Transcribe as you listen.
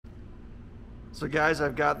So guys,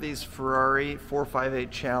 I've got these Ferrari 458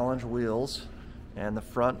 Challenge wheels, and the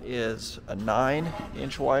front is a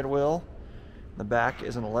 9-inch wide wheel. The back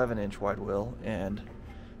is an 11-inch wide wheel, and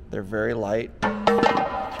they're very light.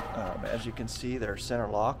 As you can see, they're center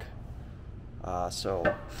lock. So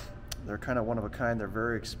they're kind of one of a kind. They're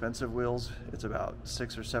very expensive wheels. It's about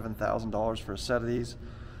 $6,000 or $7,000 for a set of these,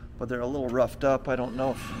 but they're a little roughed up. I don't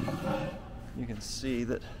know if you can see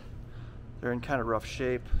that they're in kind of rough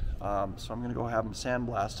shape. So I'm gonna go have them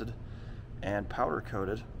sandblasted and powder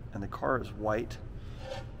coated, and the car is white.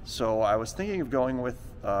 So I was thinking of going with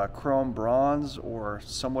chrome bronze or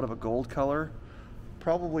somewhat of a gold color.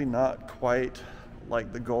 Probably not quite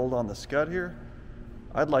like the gold on the Scud here.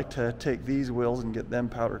 I'd like to take these wheels and get them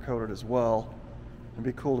powder coated as well. It'd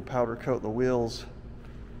be cool to powder coat the wheels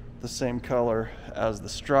the same color as the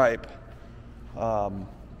stripe on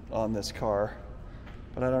this car,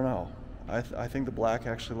 but I don't know. I think the black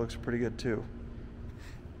actually looks pretty good too.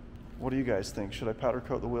 What do you guys think? Should I powder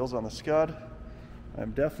coat the wheels on the Scud?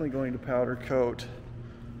 I'm definitely going to powder coat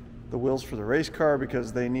the wheels for the race car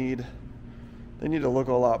because they need to look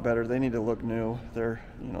a lot better. They need to look new.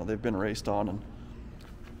 They've been raced on and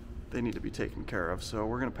they need to be taken care of. So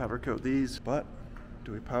we're gonna powder coat these, but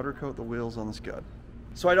do we powder coat the wheels on the Scud?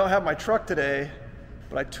 So I don't have my truck today,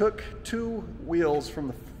 but I took 2 wheels from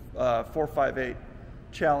the 458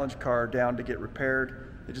 Challenge car down to get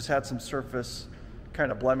repaired. They just had some surface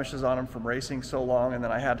kind of blemishes on them from racing so long, and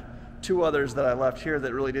then I had 2 others that I left here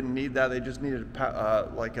that really didn't need that. They just needed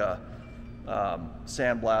like a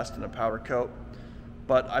sandblast and a powder coat.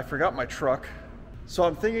 But I forgot my truck. So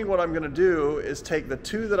I'm thinking what I'm gonna do is take the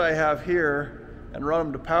 2 that I have here and run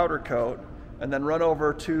them to powder coat, and then run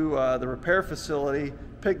over to the repair facility,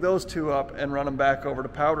 pick those 2 up and run them back over to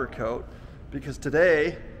powder coat, because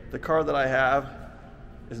today the car that I have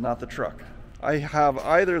is not the truck. I have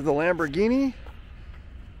either the Lamborghini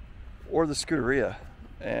or the Scuderia,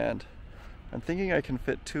 and I'm thinking I can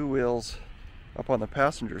fit 2 wheels up on the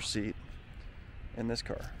passenger seat in this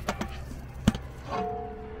car.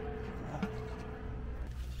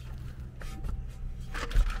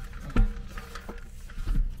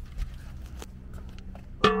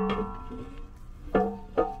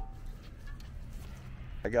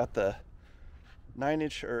 I got the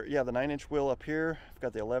 9-inch wheel up here. I've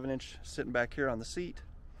got the 11-inch sitting back here on the seat.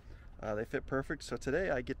 They fit perfect. So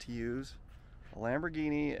today I get to use a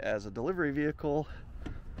Lamborghini as a delivery vehicle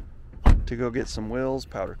to go get some wheels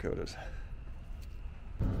powder coated.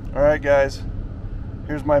 All right, guys,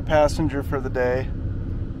 here's my passenger for the day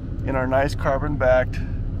in our nice carbon-backed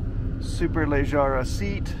Super Leggera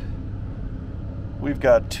seat. We've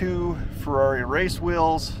got 2 Ferrari race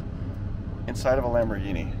wheels inside of a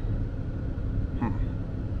Lamborghini.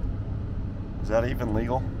 Is that even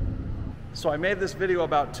legal? So I made this video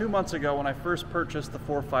about 2 months ago when I first purchased the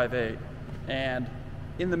 458, and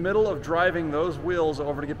in the middle of driving those wheels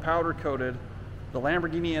over to get powder coated, the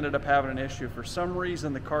Lamborghini ended up having an issue. For some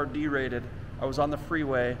reason the car derated. I was on the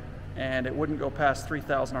freeway and it wouldn't go past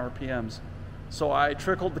 3,000 RPMs. So I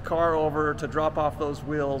trickled the car over to drop off those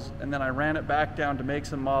wheels, and then I ran it back down to make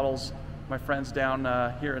some models. My friends down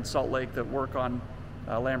here in Salt Lake that work on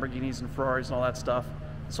Lamborghinis and Ferraris and all that stuff.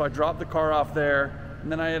 So I dropped the car off there, and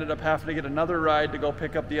then I ended up having to get another ride to go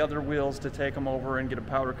pick up the other wheels to take them over and get them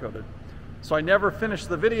powder coated. So I never finished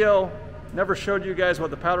the video, never showed you guys what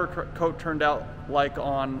the powder coat turned out like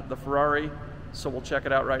on the Ferrari, so we'll check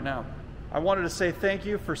it out right now. I wanted to say thank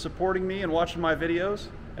you for supporting me and watching my videos,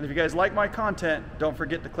 and if you guys like my content, don't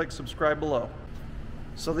forget to click subscribe below.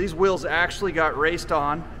 So these wheels actually got raced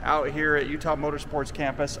on out here at Utah Motorsports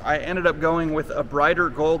campus. I ended up going with a brighter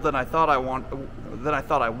gold than I thought I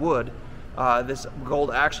would. This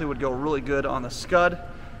gold actually would go really good on the Scud,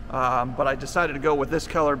 but I decided to go with this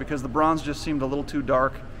color because the bronze just seemed a little too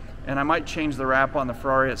dark, and I might change the wrap on the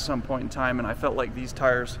Ferrari at some point in time, and I felt like these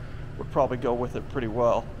tires would probably go with it pretty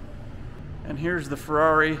well. And here's the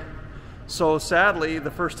Ferrari. So sadly,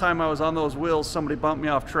 the first time I was on those wheels, somebody bumped me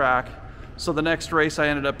off track. So the next race I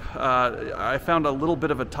ended up, I found a little bit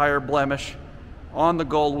of a tire blemish on the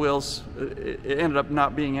gold wheels. It ended up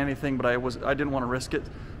not being anything, but I didn't want to risk it.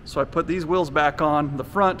 So I put these wheels back on the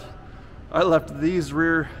front. I left these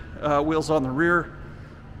rear wheels on the rear.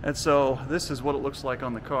 And so this is what it looks like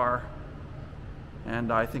on the car.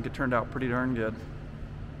 And I think it turned out pretty darn good.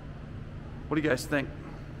 What do you guys think?